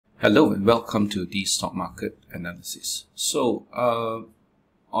Hello and welcome to the stock market analysis. So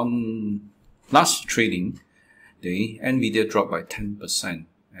on last trading day, Nvidia dropped by 10%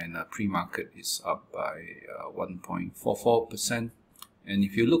 and pre-market is up by 1.44%. And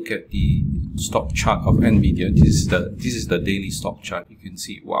if you look at the stock chart of Nvidia, this is the daily stock chart. You can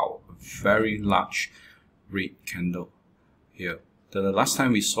see, wow, a very large red candle here. The last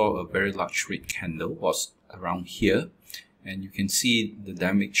time we saw a very large red candle was around here. And you can see the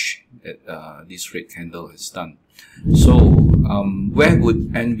damage that this red candle has done. So where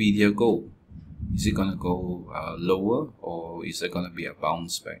would Nvidia go? Is it going to go lower, or is it going to be a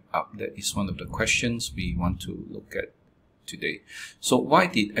bounce back up? That is one of the questions we want to look at today. So why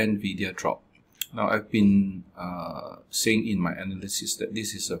did Nvidia drop? Now, I've been saying in my analysis that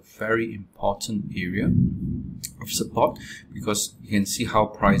this is a very important area of support, because you can see how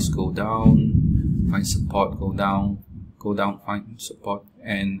price go down, find support, go down, find support,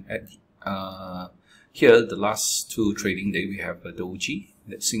 and at here, the last two trading day, we have a doji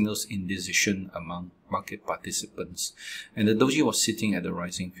that signals indecision among market participants, and the doji was sitting at the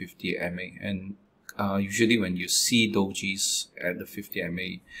rising 50 MA, and usually when you see dojis at the 50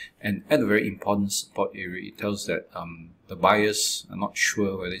 MA and at a very important support area, it tells that the buyers are not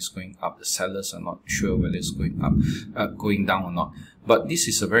sure whether it's going up, the sellers are not sure whether it's going up, going down or not. But this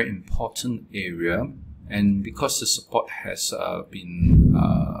is a very important area. And because the support has been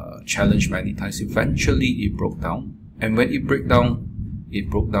challenged many times, eventually it broke down. And when it broke down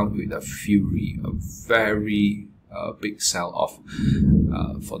with a fury, a very big sell-off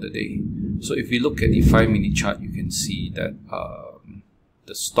for the day. So if you look at the 5-minute chart, you can see that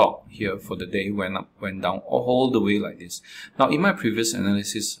the stock here for the day went up, went down all the way like this. Now, in my previous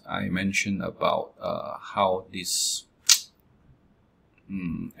analysis, I mentioned about how this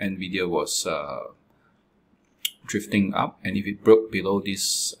Nvidia was drifting up, and if it broke below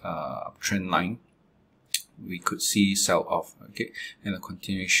this trend line, we could see sell off, okay, and a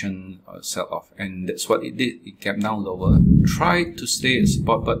continuation sell off, and that's what it did. It kept down lower, tried to stay at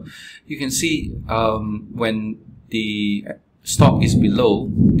support, but you can see when the stock is below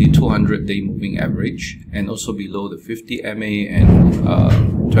the 200-day moving average and also below the 50 MA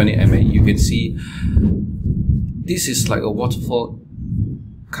and 20 MA, you can see this is like a waterfall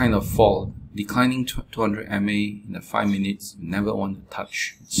kind of fall. Declining 200 MA in the 5 minutes, you never want to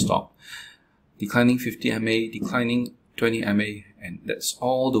touch, stop. Declining 50 MA, declining 20 MA, and that's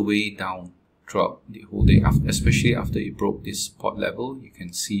all the way down throughout the whole day. Especially after it broke this support level, you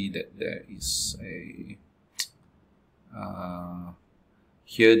can see that there is a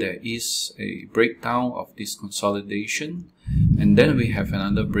here there is a breakdown of this consolidation, and then we have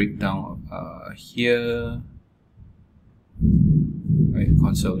another breakdown here. Right,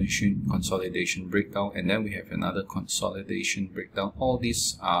 consolidation breakdown, and then we have another consolidation breakdown. All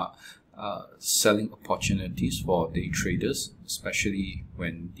these are selling opportunities for day traders, especially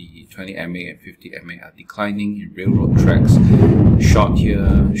when the 20 MA and 50 MA are declining in railroad tracks. Short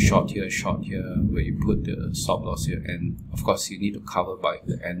here, short here, short here, where you put the stop loss here, and of course you need to cover by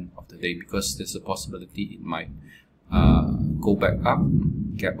the end of the day, because there's a possibility it might go back up,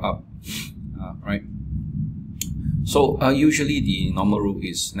 gap up, right? So usually the normal rule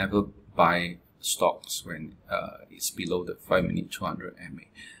is never buy stocks when it's below the 5-minute 200 MA.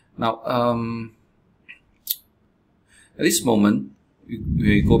 Now, at this moment,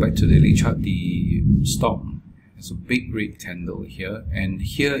 we go back to the daily chart. The stock has a big red candle here, and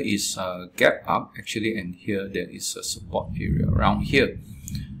here is a gap up actually, and here there is a support area around here.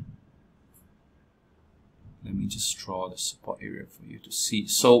 Let me just draw the support area for you to see.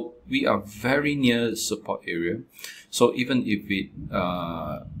 So we are very near the support area. So even if it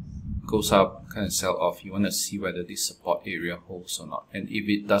goes up, kind of sell off, you want to see whether this support area holds or not. And if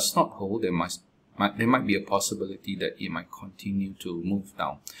it does not hold, there might be a possibility that it might continue to move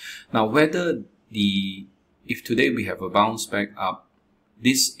down. Now, whether if today we have a bounce back up,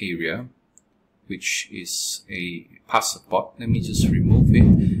 this area, which is a past support, let me just remove it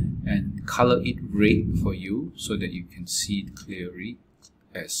and color it red for you so that you can see it clearly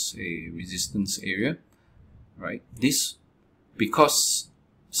as a resistance area, right? This, because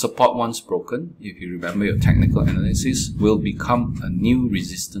support once broken, if you remember your technical analysis, will become a new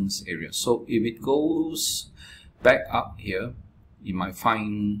resistance area. So if it goes back up here, you might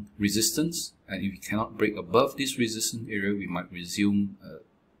find resistance, and if you cannot break above this resistance area, we might resume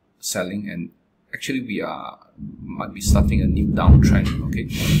selling, and actually we might be starting a new downtrend, okay?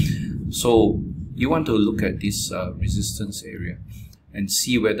 So you want to look at this resistance area and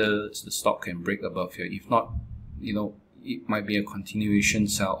see whether the stock can break above here. If not, you know, it might be a continuation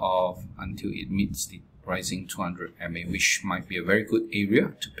sell off until it meets the rising 200 MA, which might be a very good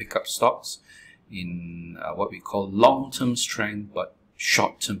area to pick up stocks in what we call long-term strength but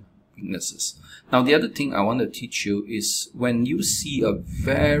short-term weaknesses. Now, the other thing I want to teach you is when you see a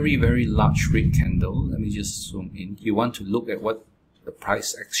very, very large red candle, let me just zoom in, you want to look at what the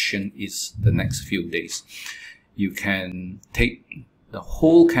price action is the next few days. You can take the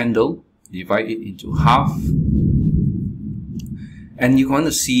whole candle, divide it into half, and you want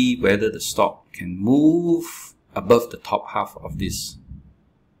to see whether the stock can move above the top half of this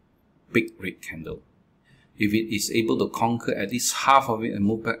big red candle. If it is able to conquer at least half of it and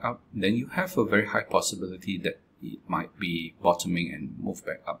move back up, then you have a very high possibility that it might be bottoming and move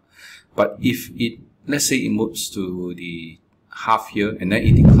back up. But if it, let's say it moves to the half here and then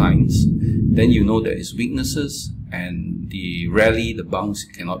it declines, then you know there is weaknesses and the rally, the bounce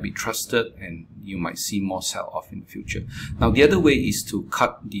cannot be trusted, and you might see more sell-off in the future. Now, the other way is to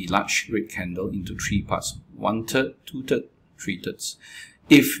cut the large red candle into three parts: 1/3, 2/3, 3/3.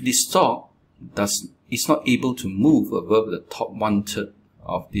 If the stock is not able to move above the top 1/3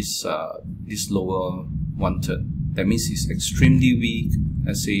 of this lower 1/3, that means it's extremely weak.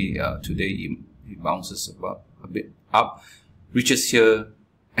 Let's say today it bounces about a bit up, reaches here,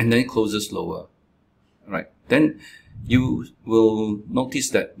 and then closes lower, right? Then you will notice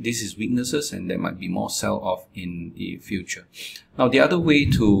that this is weaknesses and there might be more sell-off in the future. Now, the other way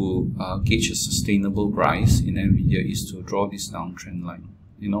to gauge a sustainable rise in Nvidia is to draw this downtrend line.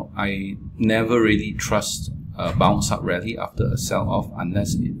 You know, I never really trust a bounce up rally after a sell-off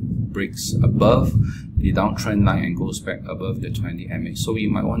unless it breaks above the downtrend line and goes back above the 20 MA. So you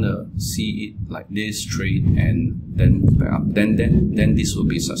might want to see it like this, trade, and then move back up. Then this will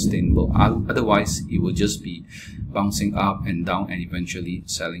be sustainable. Otherwise, it will just be bouncing up and down and eventually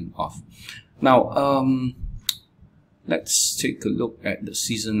selling off. Now, let's take a look at the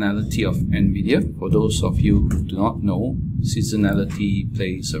seasonality of Nvidia. For those of you who do not know, seasonality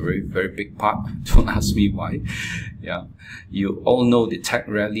plays a very, very big part. Don't ask me why. Yeah, you all know the tech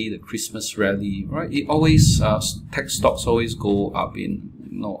rally, the Christmas rally, right? It always tech stocks always go up in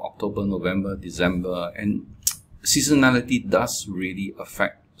October, November, December, and seasonality does really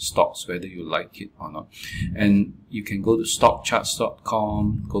affect stocks, whether you like it or not. And you can go to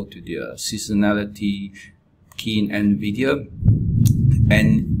stockcharts.com, go to the seasonality, key in Nvidia,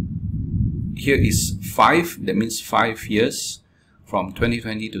 and here is 5, that means 5 years from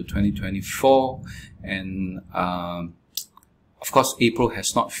 2020 to 2024, and of course April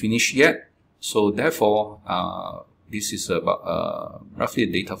has not finished yet, so therefore this is about roughly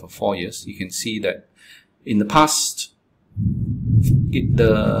the data for 4 years. You can see that in the past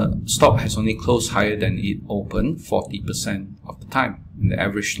the stock has only closed higher than it opened 40% of the time, and the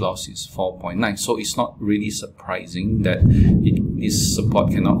average loss is 4.9. So it's not really surprising that this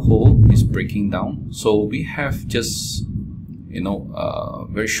support cannot hold, it's breaking down. So we have just a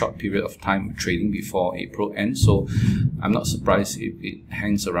very short period of time trading before April ends. So I'm not surprised if it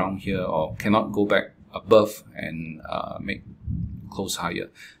hangs around here or cannot go back above and make close higher.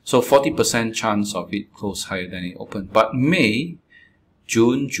 So 40% chance of it close higher than it opened. But May,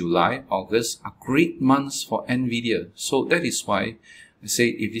 June, July, August are great months for Nvidia. So that is why I say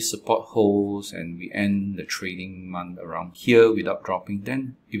if this support holds and we end the trading month around here without dropping,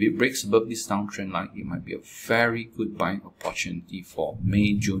 then if it breaks above this downtrend line, it might be a very good buying opportunity for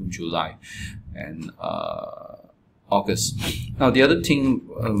May, June, July, and August. Now, the other thing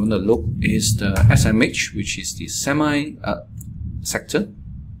I want to look is the SMH, which is the semi sector,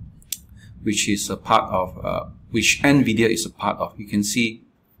 which is a part of which Nvidia is a part of. You can see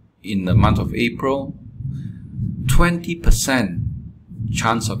in the month of April, 20%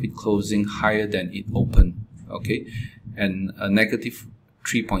 chance of it closing higher than it opened, okay, and a negative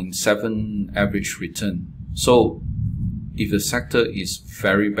 3.7 average return. So if the sector is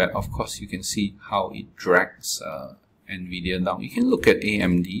very bad, of course you can see how it drags Nvidia down. You can look at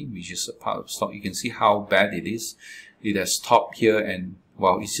AMD, which is a part of stock. You can see how bad it is. It has topped here and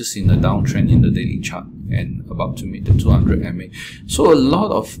wow, it's just in the downtrend in the daily chart and about to meet the 200 MA. So a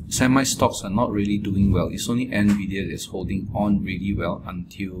lot of semi stocks are not really doing well. It's only Nvidia that's holding on really well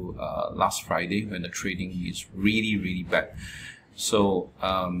until last Friday, when the trading is really, really bad. So,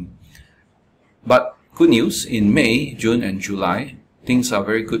 but good news, in May, June and July, things are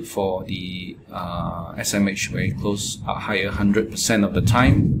very good for the SMH, where it closed higher 100% of the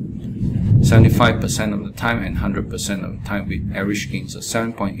time, 75% of the time, and 100% of the time, with average gains of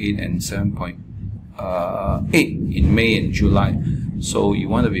 7.8 and 7.8 in May and July. So you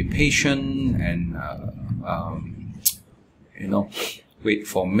want to be patient and wait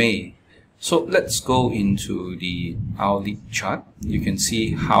for May. So let's go into the hourly chart. You can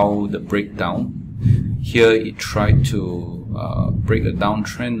see how the breakdown Here it tried to break a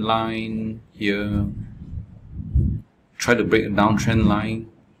downtrend line. Here, try to break a downtrend line,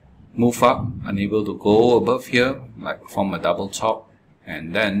 move up, unable to go above here, like form a double top,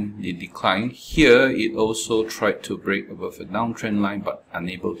 and then it declined. Here it also tried to break above a downtrend line, but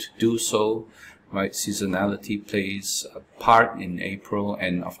unable to do so. Right, seasonality plays a part in April,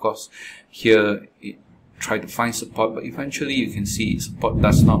 and of course here it tried to find support, but eventually you can see support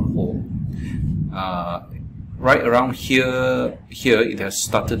does not hold. Right around here it has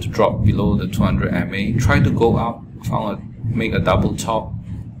started to drop below the 200 MA, tried to go up, make a double top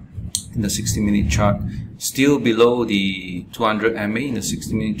in the 60-minute chart, still below the 200 MA in the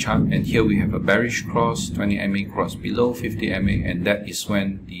 60-minute chart, and here we have a bearish cross, 20 MA cross below 50 MA, and that is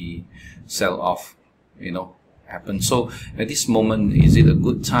when the sell-off, happen. So at this moment, is it a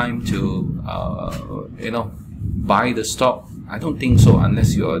good time to buy the stock? I don't think so,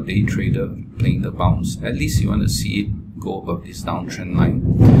 unless you're a day trader playing the bounce. At least you want to see it go above this downtrend line.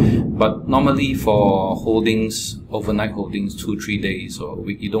 But normally for holdings, overnight holdings, 2-3 days or a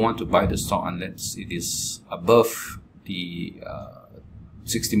week, you don't want to buy the stock unless it is above the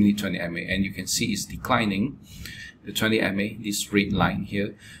 60-minute 20 MA, and you can see it's declining. The 20 MA, this red line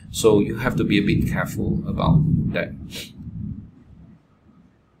here, so you have to be a bit careful about that.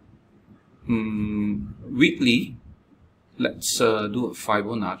 Weekly, let's do a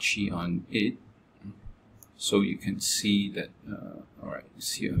Fibonacci on it, so you can see that. Alright,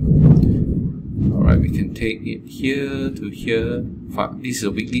 it's here. Alright, we can take it here to here. This is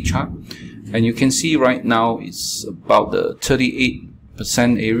a weekly chart, and you can see right now it's about the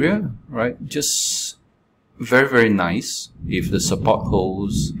 38% area, right? Just very, very nice. If the support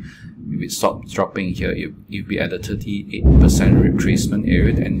holds, if it stops dropping here, you'll be at the 38% retracement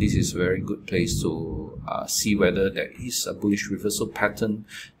area, and this is a very good place to see whether there is a bullish reversal pattern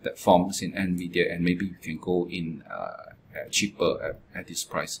that forms in Nvidia, and maybe you can go in cheaper at this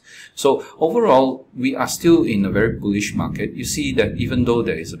price. So overall, we are still in a very bullish market. You see that even though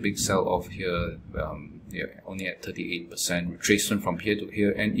there is a big sell-off here, only at 38% retracement from here to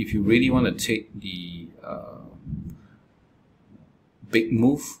here, and if you really want to take the big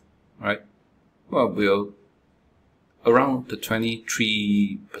move, right? Well, we're around the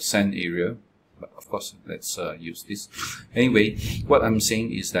 23% area, but of course, let's use this. Anyway, what I'm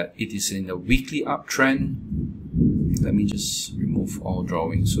saying is that it is in a weekly uptrend. Let me just remove all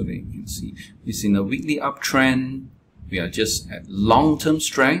drawings so that you can see. It's in a weekly uptrend. We are just at long-term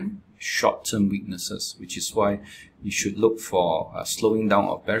strength, short-term weaknesses, which is why you should look for a slowing down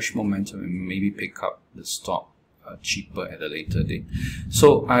of bearish momentum and maybe pick up the stock cheaper at a later date.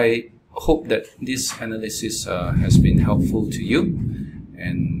 So I hope that this analysis has been helpful to you,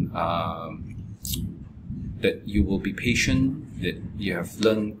 and that you will be patient, that you have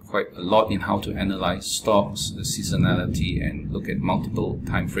learned quite a lot in how to analyze stocks, the seasonality, and look at multiple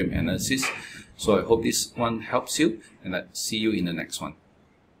time frame analysis. So I hope this one helps you, and I'll see you in the next one.